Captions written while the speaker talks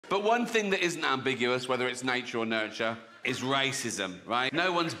But one thing that isn't ambiguous, whether it's nature or nurture, is racism, right?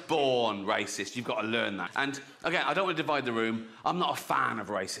 No one's born racist. You've got to learn that. And, again, I don't want to divide the room. I'm not a fan of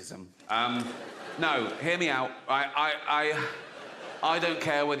racism. No, hear me out. I don't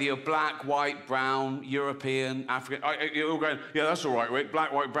care whether you're black, white, brown, European, African... You're all going, yeah, that's all right, Rick.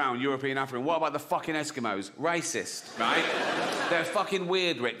 Black, white, brown, European, African. What about the fucking Eskimos? Racist, right? They're fucking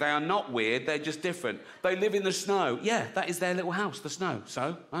weird, Rick. They are not weird. They're just different. They live in the snow. Yeah, that is their little house, the snow.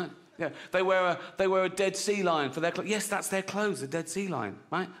 So, right? Yeah. They wear a dead sea lion for their clothes. Yes, that's their clothes, a dead sea lion,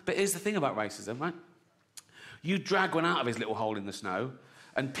 right? But here's the thing about racism, right? You drag one out of his little hole in the snow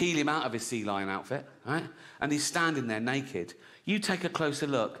and peel him out of his sea lion outfit, right? And he's standing there naked. You take a closer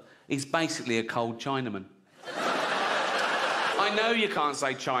look, he's basically a cold Chinaman. I know you can't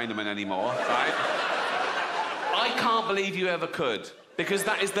say Chinaman anymore, right? I can't believe you ever could, because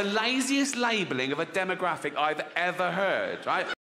that is the laziest labelling of a demographic I've ever heard, right?